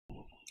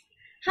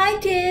Hi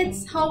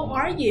kids, how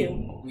are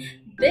you?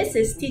 This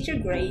is Teacher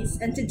Grace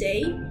and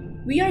today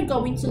we are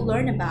going to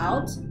learn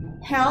about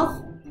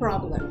health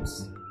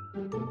problems.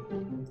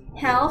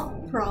 Health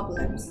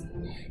problems.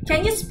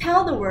 Can you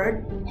spell the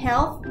word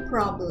health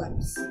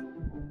problems?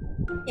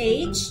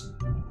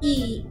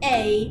 H-E-A-L-T-H.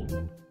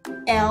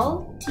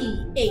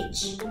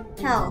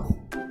 Health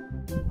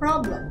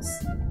problems.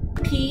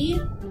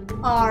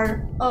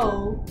 P-R-O-B-L-E-M-S.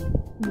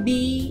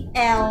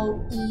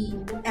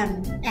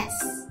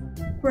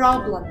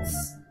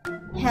 Problems.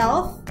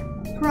 Health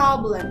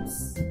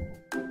problems.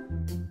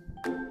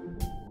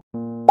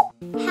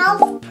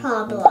 Health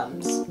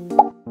problems.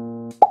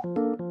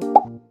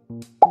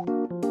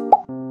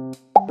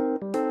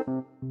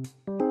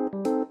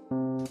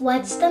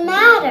 What's the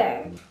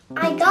matter?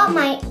 I got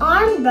my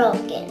arm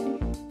broken.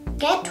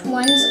 Get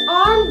one's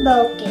arm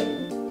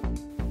broken.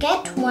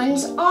 Get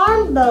one's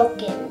arm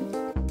broken.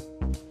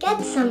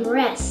 Get some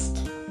rest.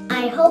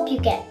 I hope you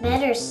get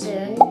better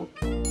soon.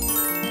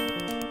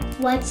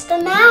 What's the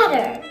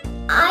matter?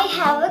 I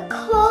have a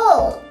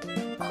cold.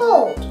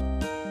 Cold.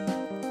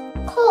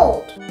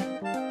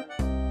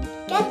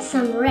 Get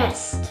some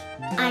rest.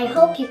 I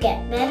hope you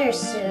get better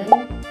soon.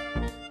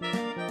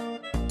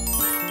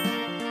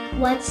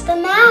 What's the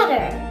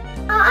matter?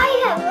 I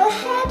have a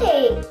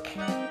headache.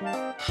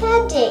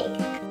 Headache.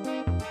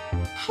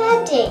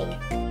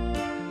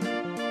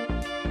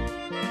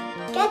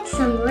 Get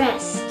some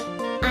rest.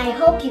 I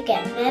hope you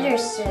get better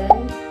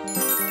soon.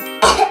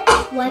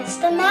 What's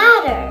the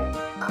matter?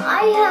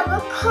 I have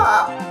a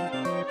cough.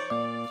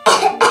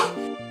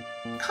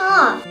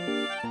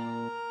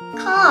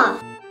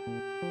 Cough.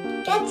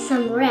 Get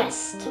some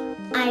rest.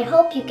 I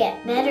hope you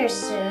get better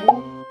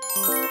soon.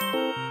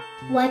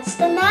 What's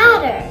the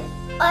matter?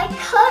 I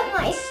cut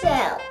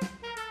myself.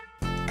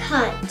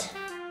 Cut.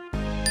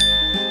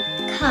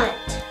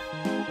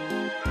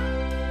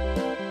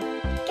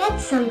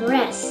 Get some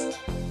rest.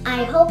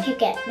 I hope you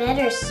get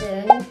better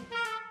soon.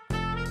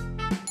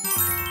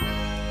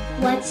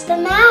 What's the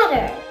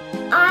matter?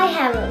 I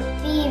have a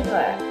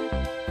fever.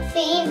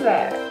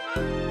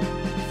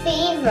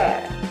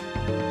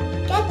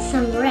 Get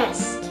some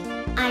rest.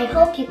 I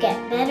hope you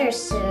get better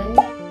soon.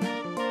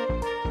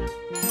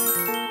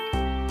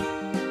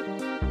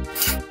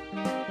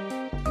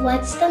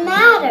 What's the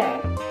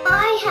matter?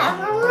 I have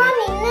a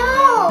runny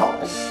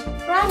nose.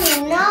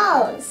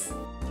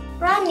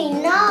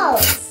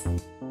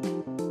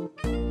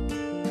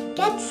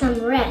 Get some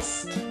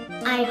rest.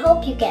 I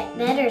hope you get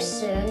better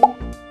soon.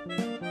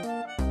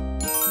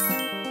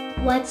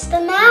 What's the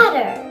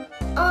matter?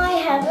 I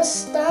have a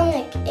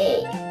stomach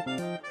ache.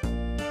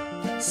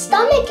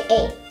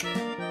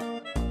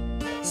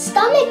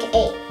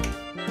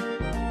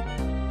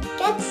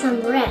 Get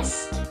some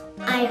rest.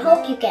 I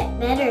hope you get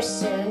better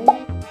soon.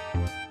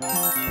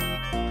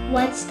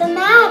 What's the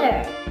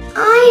matter?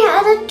 I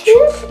had a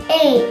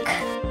toothache.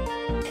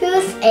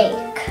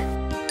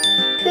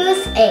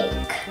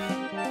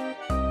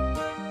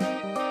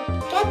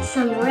 Get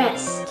some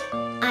rest.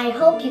 I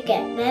hope you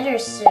get better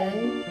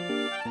soon.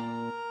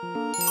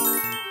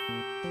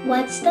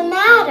 What's the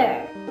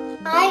matter?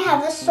 I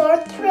have a sore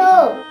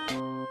throat.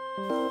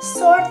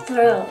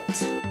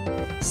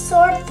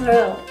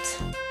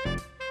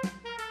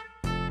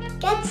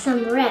 Get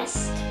some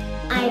rest.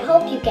 I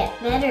hope you get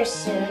better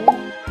soon.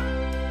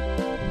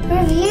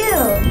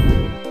 Review.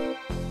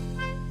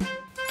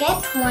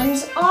 Get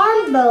one's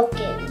arm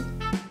broken.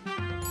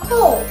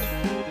 Cold.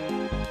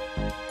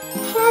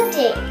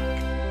 Headache.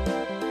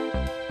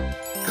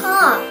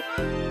 Cough.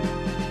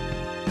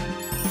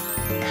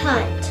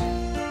 Cut.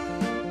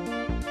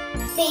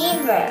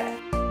 Fever.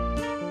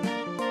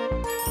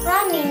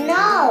 Runny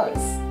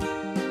nose.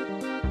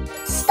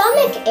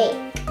 Stomach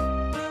ache.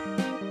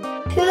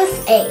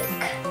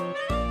 Toothache.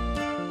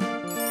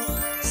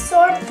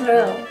 Sore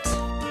throat.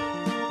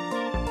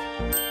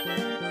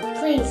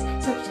 Please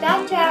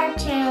subscribe to our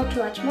channel to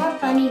watch more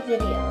funny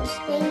videos.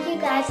 Thank you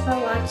guys for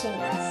watching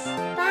us.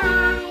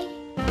 Bye!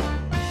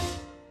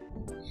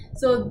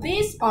 So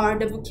these are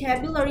the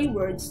vocabulary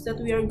words that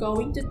we are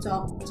going to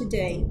talk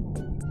today.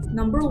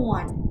 Number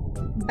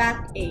 1,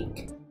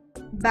 backache.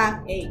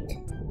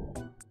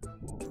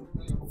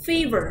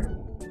 Fever.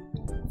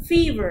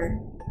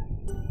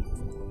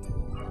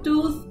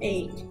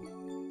 Toothache.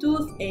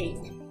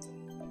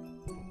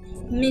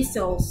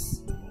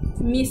 Measles.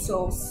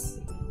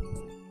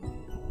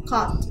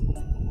 Cut.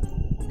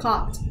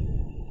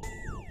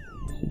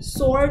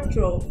 Sore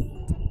throat.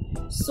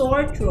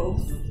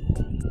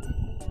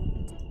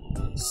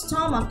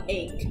 Stomach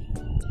ache.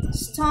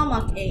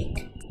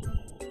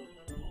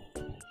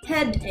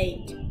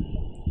 Headache.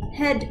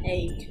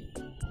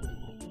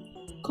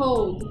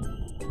 Cold.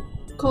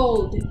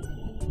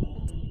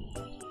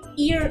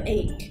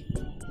 Earache.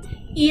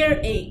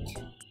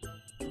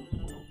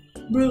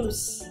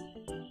 Bruise.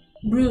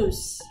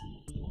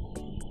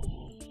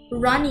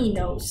 Runny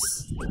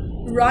nose.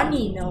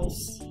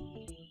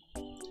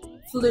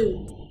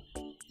 Flu.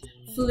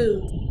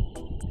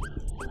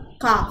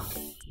 Cough.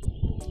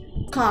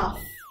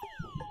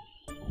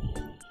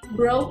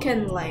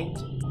 Broken leg.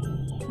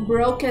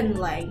 broken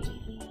leg,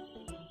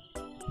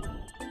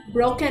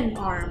 broken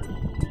arm,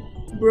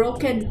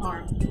 broken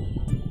arm.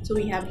 So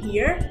we have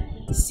here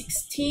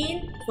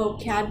 16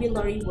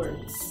 vocabulary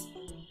words.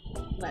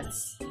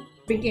 Let's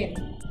begin.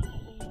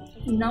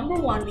 Number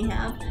 1, we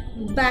have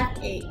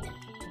backache.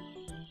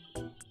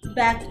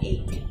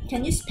 Backache.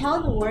 Can you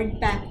spell the word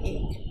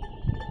backache?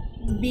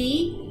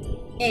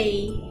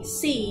 B-A-C-K-A-C-H-E.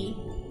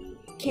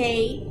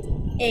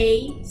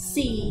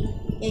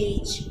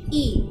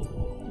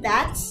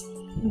 That's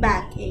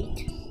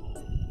backache.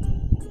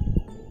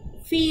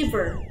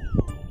 Fever.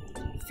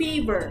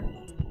 Fever.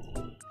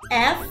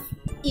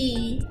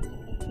 F-E-V-E-R.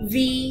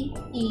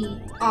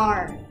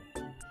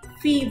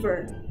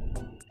 Fever.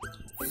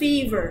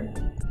 Fever.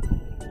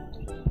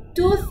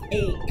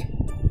 Toothache.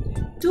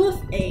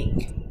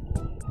 Toothache.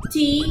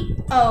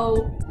 T-O-O-T-H-A-C-H-E.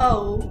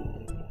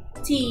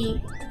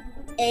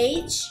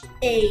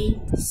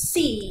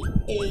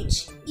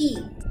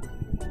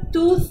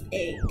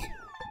 Toothache.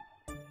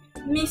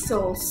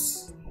 Measles.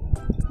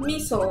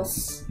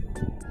 Measles.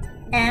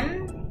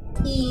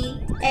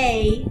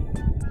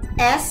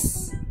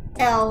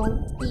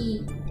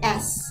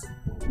 M-E-A-S-L-E-S.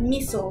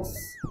 Measles.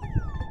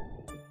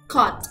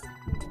 Cut.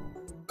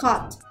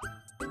 Cut.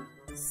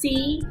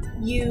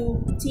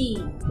 C-U-T.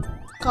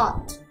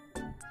 Cut.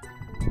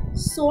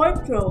 Sore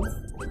throat.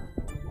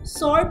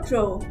 Sore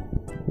throat.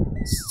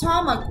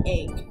 Stomach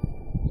ache.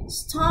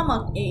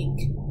 Stomach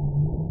ache.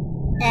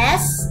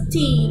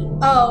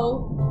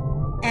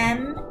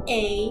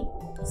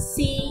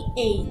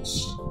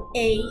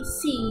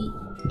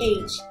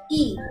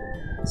 S-T-O-M-A-C-H-A-C-H-E.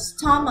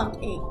 Stomach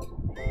ache.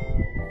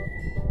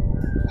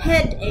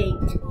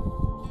 Headache.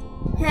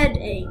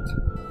 Headache.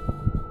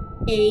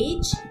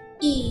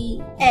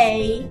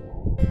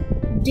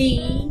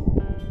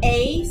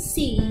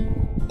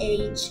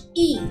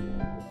 H-E-A-D-A-C-H-E.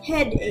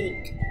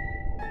 Headache.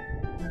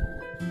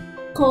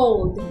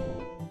 Cold.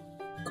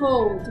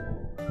 Cold.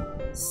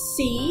 C-O-L-D.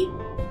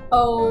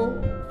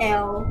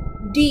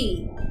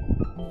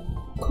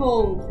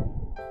 Cold.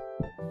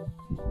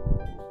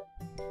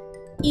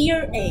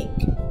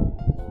 Earache.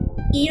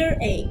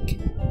 Earache.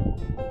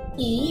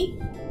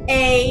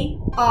 E-A-R-A-C-H-E.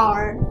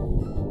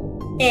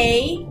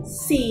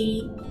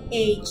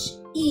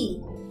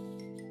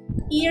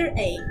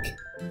 Earache.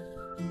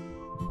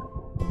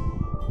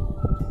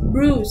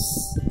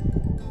 Bruise.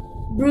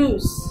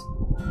 Bruise.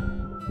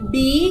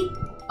 B-R-U-I-S-E.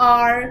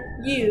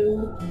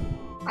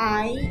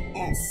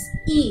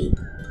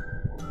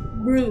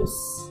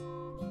 Bruise.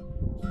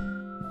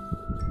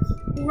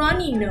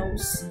 Runny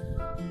nose.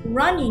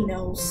 Runny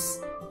nose.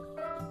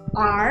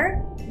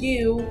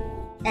 R-U-N-N-Y-N-O-S-E.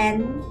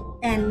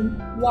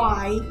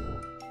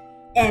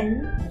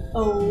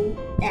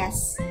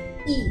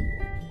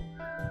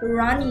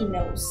 Runny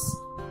nose.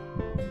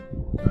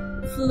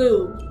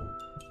 Flu.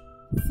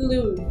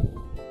 Flu.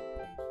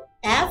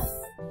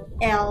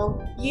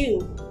 F-L-U.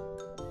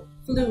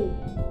 Flu.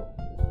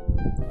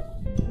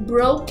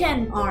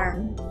 Broken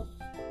arm.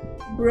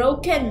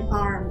 Broken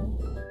arm.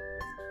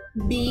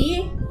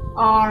 B-R-O-K-E-N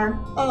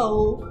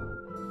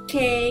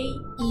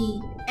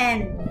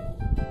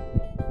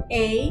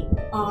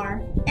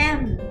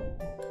A-R-M.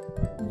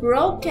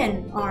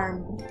 Broken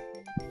arm.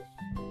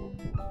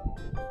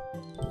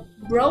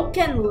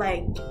 Broken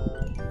leg.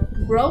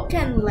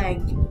 Broken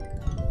leg.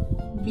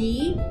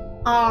 B-R-O-K-E-N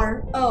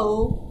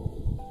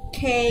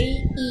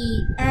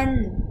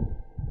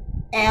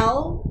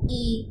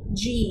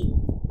L-E-G.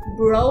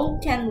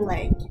 Broken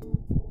leg.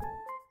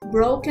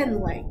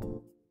 Broken leg.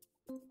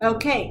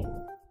 Okay,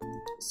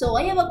 so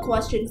I have a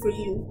question for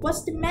you.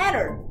 What's the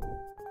matter?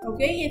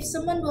 Okay, if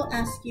someone will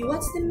ask you,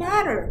 what's the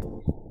matter?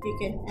 You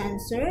can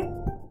answer,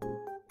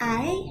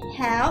 I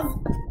have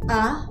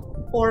a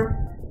or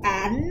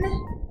an.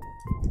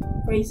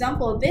 For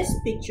example, this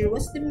picture,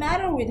 what's the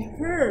matter with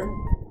her?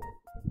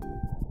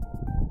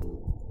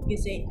 You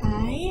say,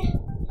 I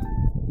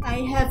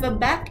have a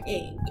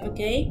backache,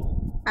 okay?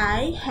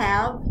 I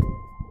have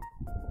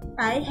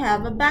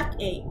a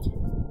backache.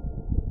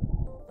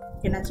 You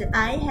can answer,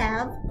 I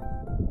have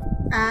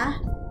a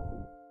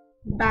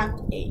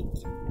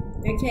backache.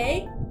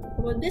 Okay?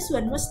 How about this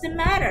one? What's the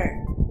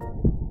matter?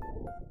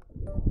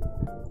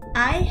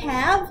 I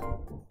have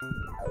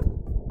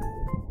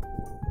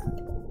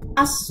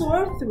a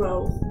sore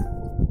throat.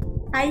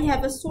 I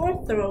have a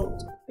sore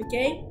throat.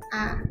 Okay?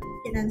 You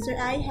can answer,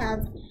 I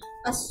have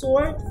a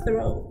sore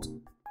throat.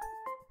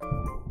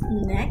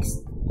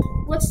 Next,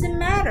 what's the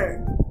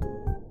matter?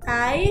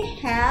 I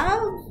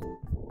have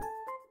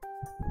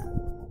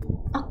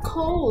a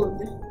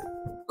cold.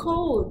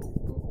 Cold.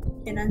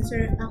 You can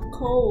answer, a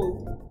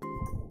cold.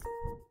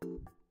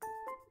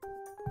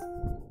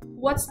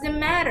 What's the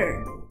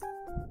matter?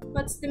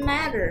 What's the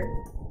matter?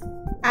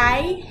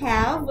 I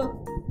have,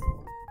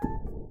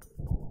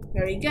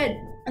 very good,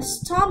 a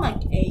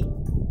stomach ache.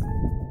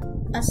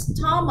 A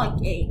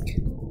stomach ache.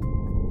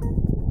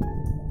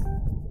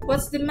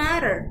 What's the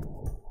matter?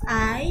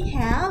 I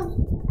have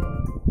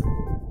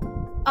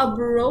a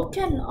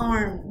broken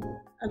arm.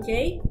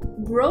 Okay?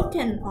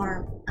 Broken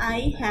arm.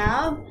 I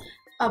have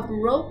a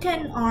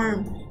broken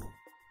arm.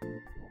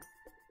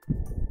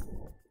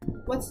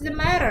 What's the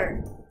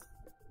matter?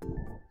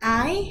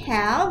 I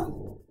have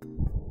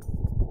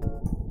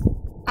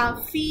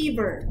a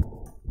fever.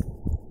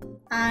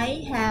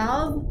 I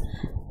have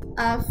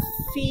a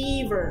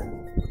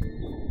fever.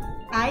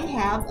 I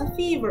have a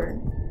fever.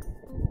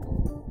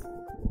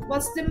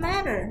 What's the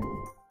matter?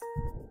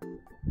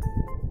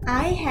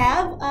 I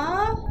have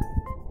a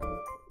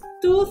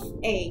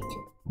toothache.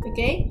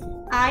 Okay?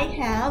 I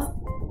have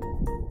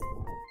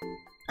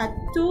a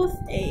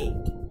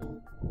toothache.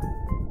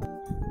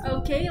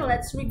 Okay,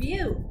 let's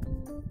review.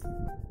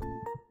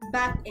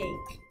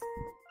 Backache,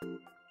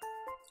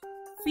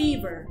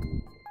 fever,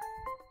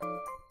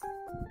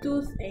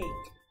 toothache,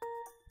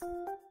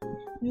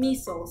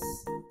 measles,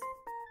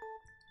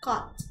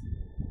 cut,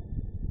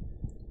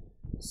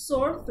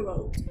 sore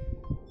throat,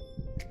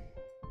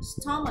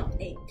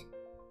 stomachache,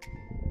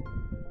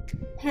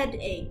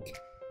 headache,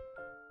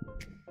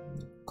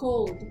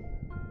 cold,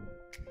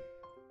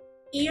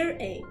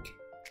 earache,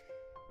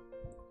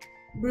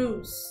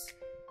 bruise,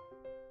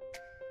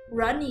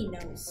 runny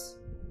nose,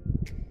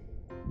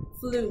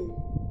 flu,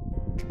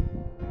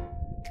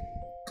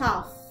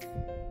 cough,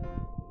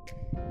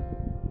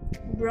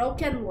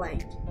 broken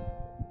leg,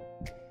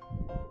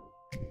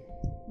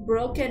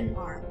 broken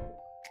arm.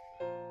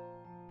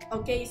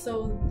 Okay,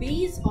 so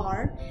these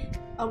are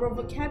our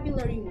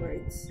vocabulary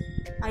words.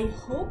 I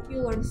hope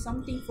you learned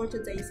something for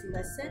today's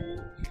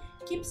lesson.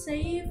 Keep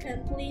safe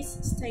and please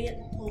stay at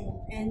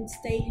home and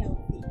stay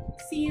healthy.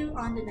 See you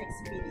on the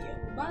next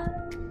video.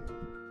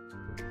 Bye!